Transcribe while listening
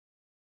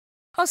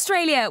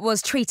Australia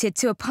was treated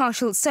to a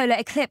partial solar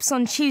eclipse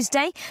on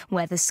Tuesday,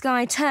 where the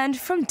sky turned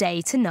from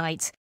day to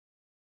night.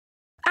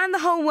 And the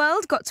whole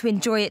world got to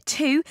enjoy it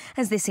too,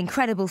 as this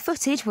incredible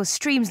footage was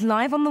streamed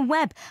live on the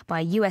web by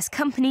a US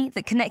company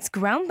that connects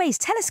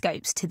ground-based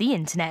telescopes to the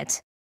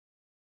internet.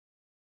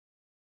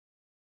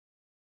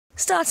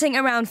 Starting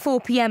around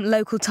 4 p.m.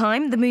 local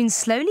time, the moon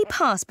slowly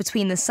passed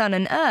between the sun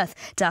and Earth,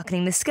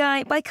 darkening the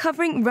sky by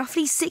covering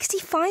roughly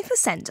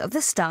 65% of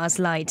the star's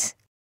light.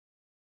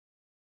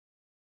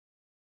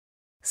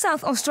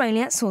 South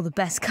Australia saw the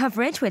best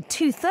coverage, with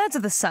 2/3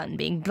 of the sun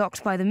being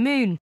blocked by the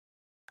moon.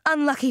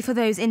 Unlucky for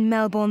those in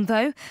Melbourne,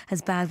 though,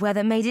 as bad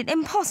weather made it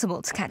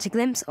impossible to catch a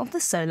glimpse of the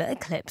solar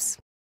eclipse.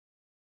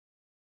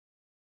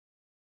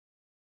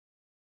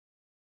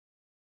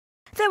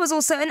 There was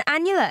also an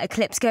annular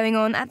eclipse going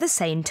on at the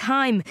same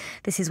time.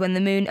 This is when the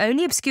moon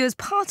only obscures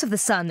part of the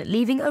sun,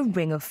 leaving a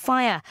ring of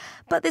fire.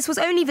 But this was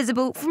only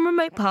visible from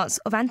remote parts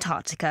of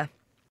Antarctica.